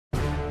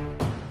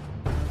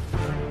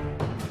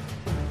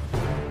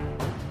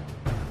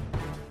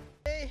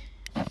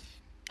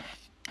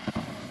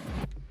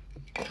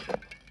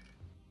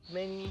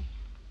many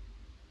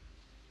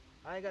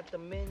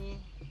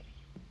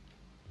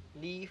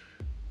leaf.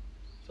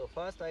 So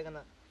first I'm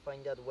gonna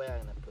find out where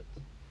I'm gonna put.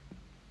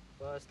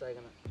 First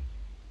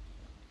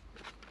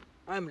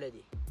I'm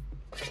ready.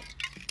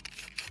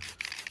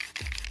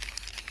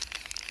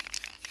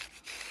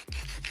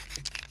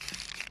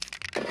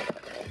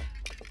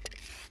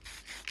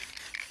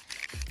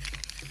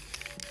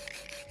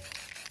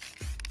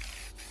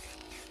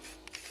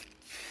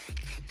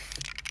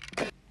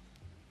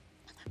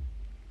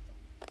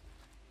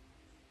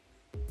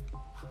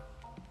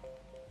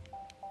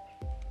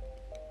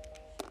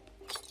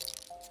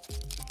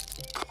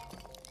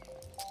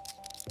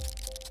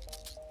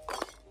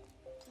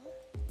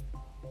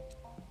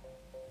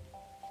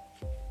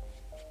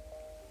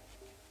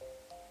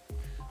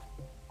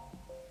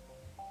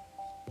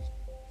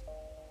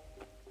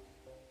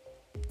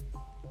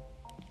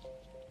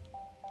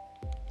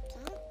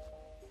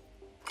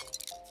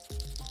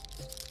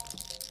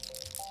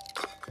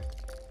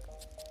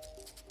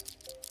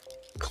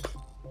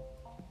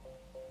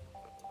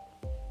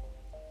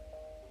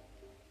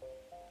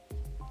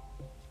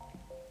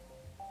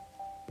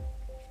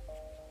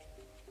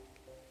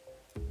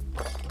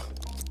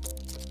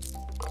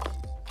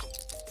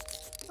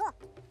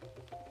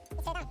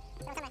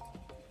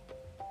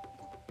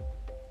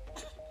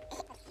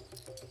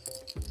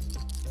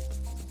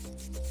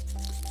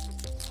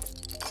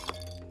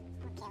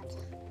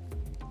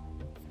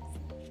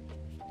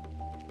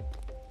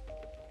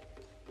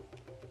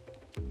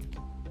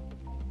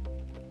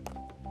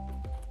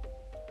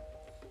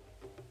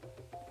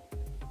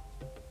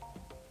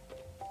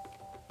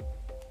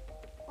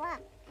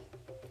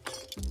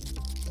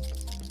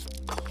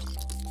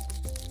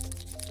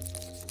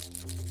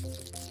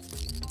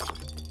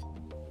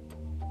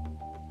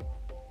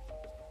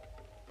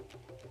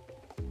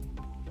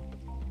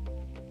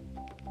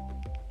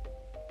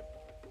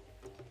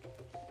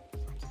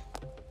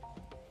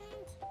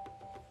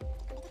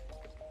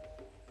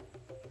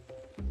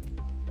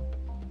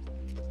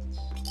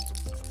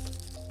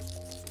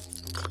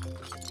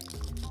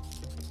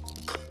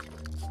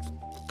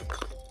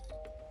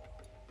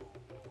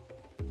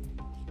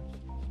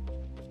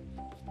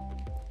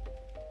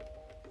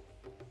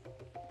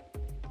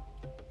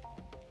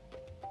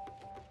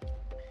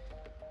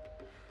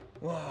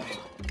 Wow.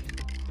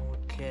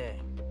 Okay.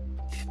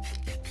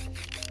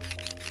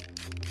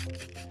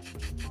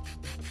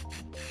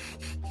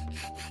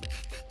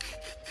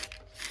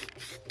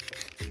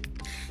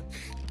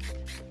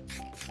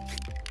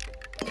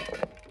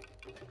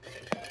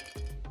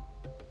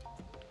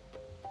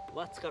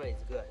 What color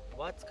is good?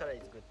 What color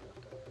is good?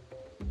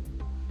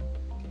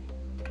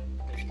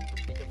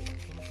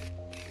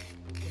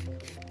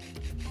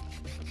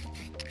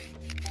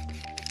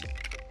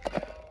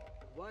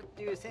 What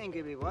do you think,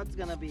 baby? What's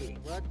gonna be?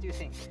 What do you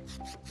think?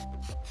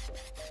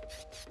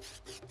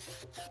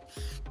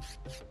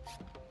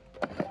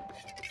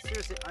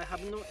 Seriously, I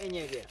have no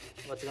any idea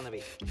what's gonna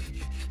be.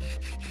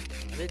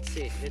 Let's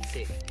see, let's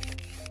see.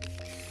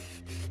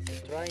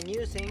 Try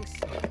new things.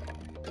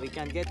 We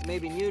can get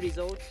maybe new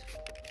results.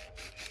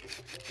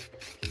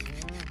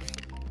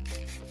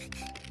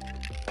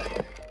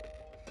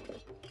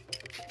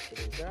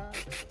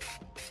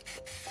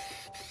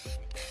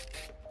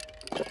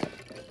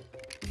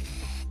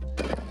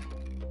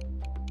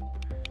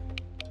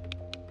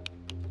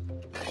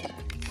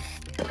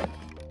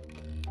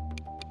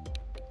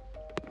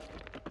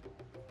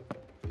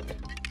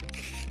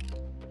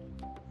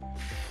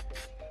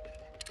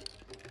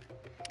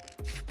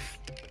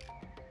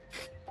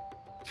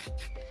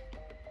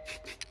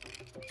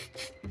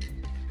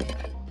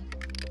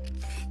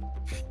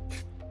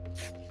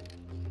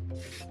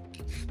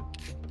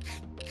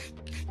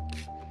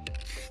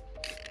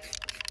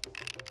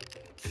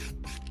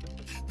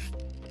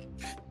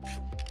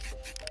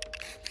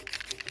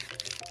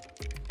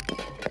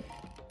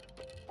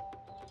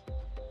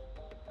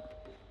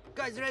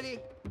 Guys ready?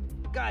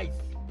 Guys,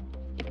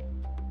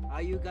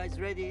 are you guys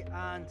ready?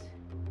 And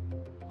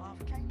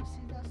can you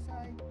see that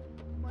side?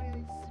 My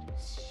eyes,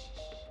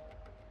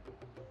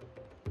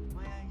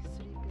 my eyes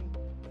sleeping.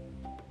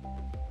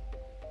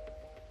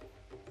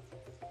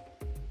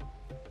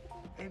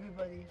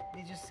 Everybody,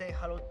 did you say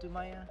hello to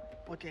Maya?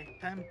 Okay,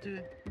 time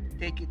to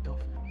take it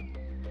off.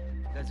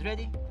 Guys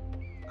ready?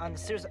 And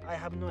seriously, I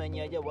have no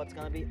any idea what's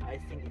gonna be. I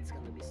think it's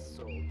gonna be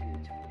so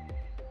beautiful.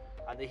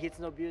 And if it's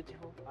not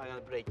beautiful, I'm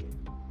gonna break it.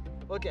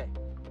 Okay,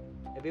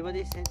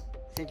 everybody,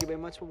 thank you very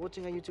much for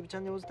watching our YouTube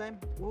channel all the time.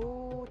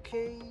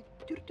 Okay.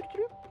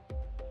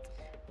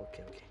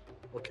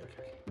 Okay.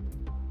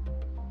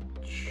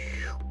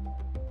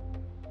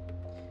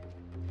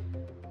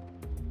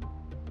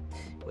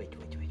 Wait.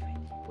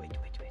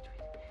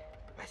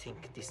 I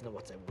think this is not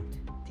what I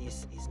want.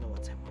 This is not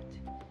what I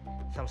want.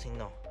 Something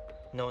no.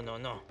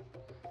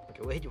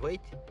 Okay,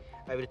 wait.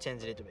 I will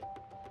change a little bit.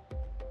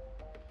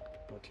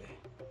 Okay.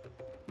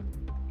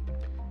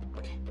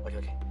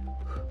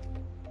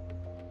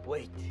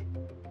 Wait.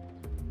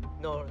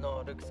 No,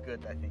 looks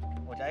good, I think.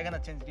 Okay, I'm gonna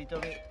change a little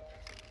bit.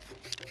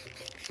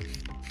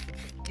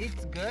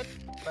 It's good,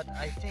 but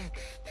I think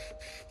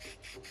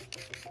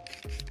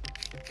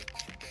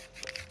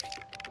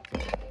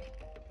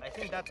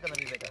that's gonna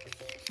be better.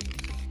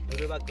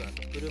 Blue background,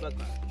 blue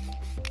background.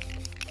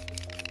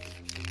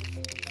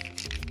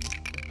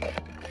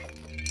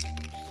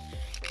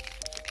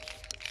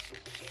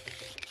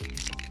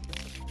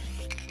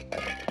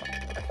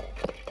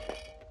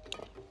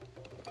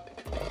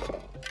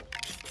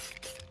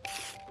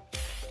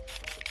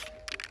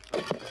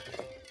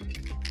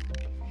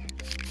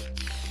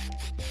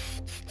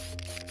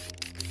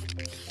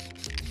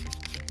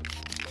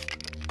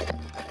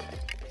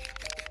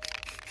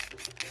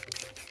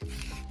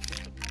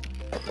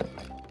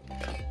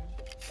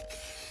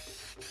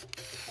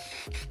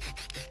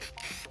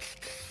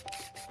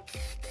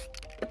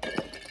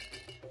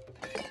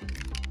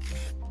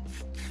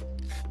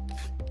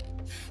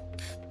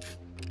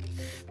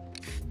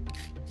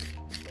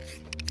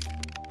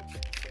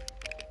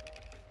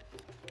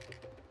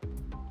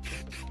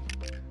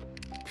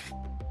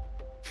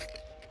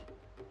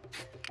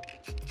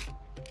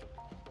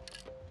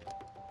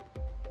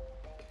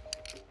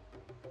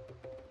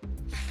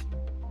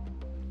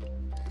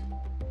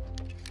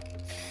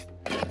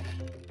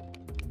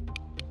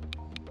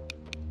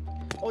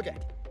 Okay.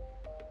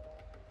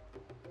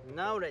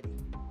 Now ready.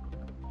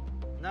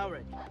 Now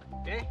ready.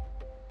 Okay?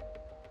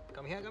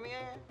 Come here, come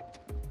here.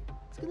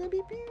 It's gonna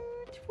be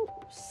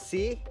beautiful.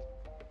 See?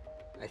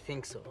 I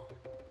think so.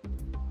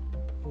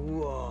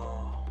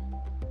 Whoa.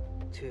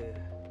 2.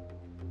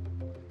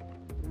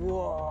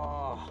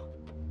 Whoa.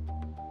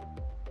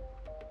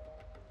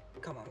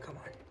 Come on, come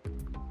on.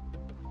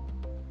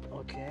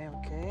 Okay,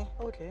 okay,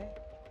 okay.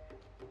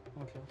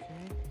 Okay,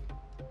 okay.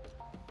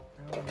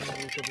 Now maybe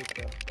a little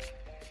bit.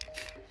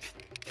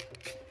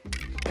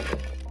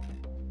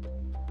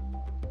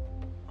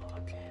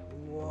 Okay.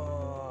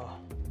 Whoa.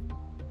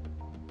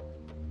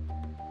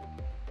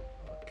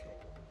 Okay.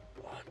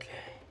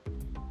 Okay.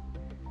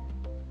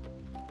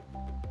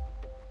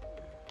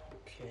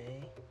 Okay.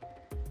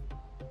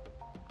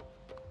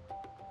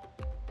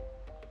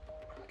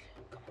 Okay,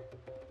 come on.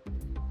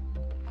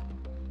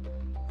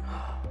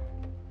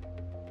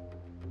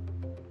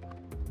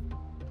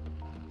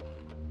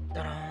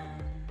 Ta-da!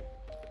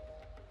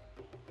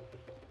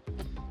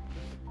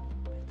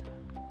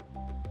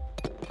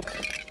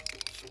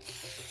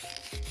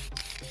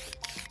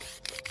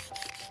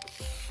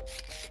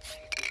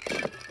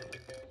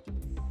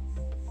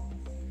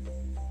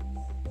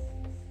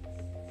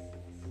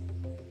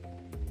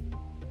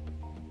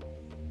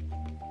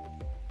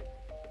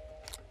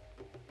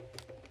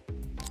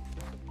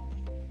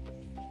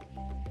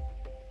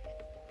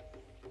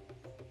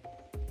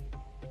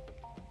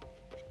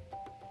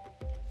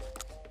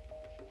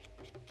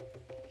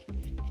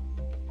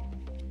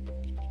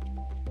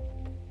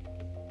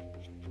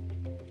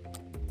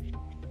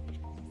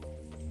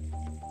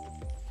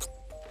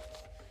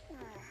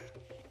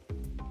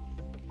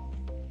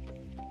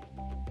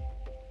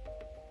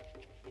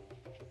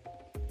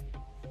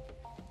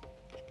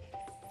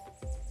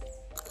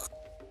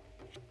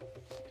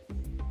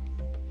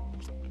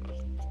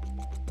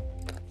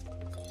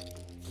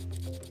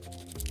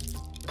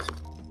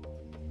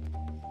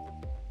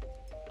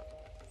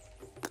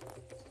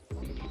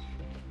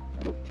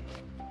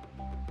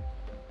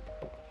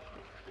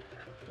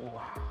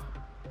 Wow.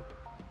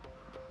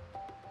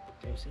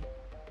 Can you see?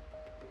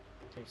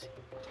 Can you see?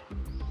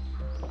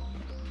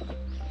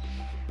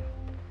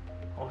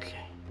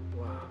 Okay.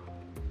 Wow.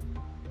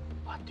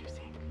 What do you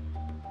think?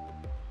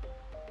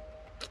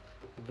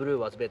 Blue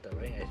was better,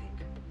 right?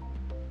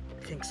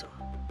 I think so.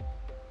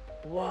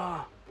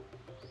 Wow.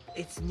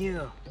 It's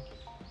new.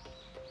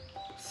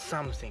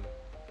 Something.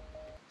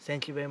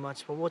 Thank you very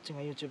much for watching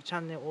our YouTube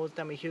channel all the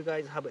time. If you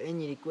guys have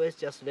any requests,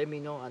 just let me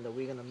know and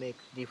we're gonna make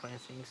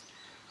different things.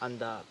 And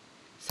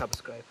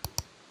subscribe,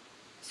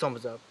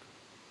 thumbs up,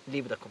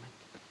 leave the comment.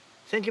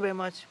 Thank you very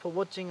much for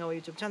watching our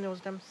YouTube channel all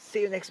the time.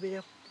 See you next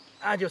video.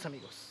 Adios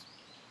amigos.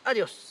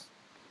 Adios.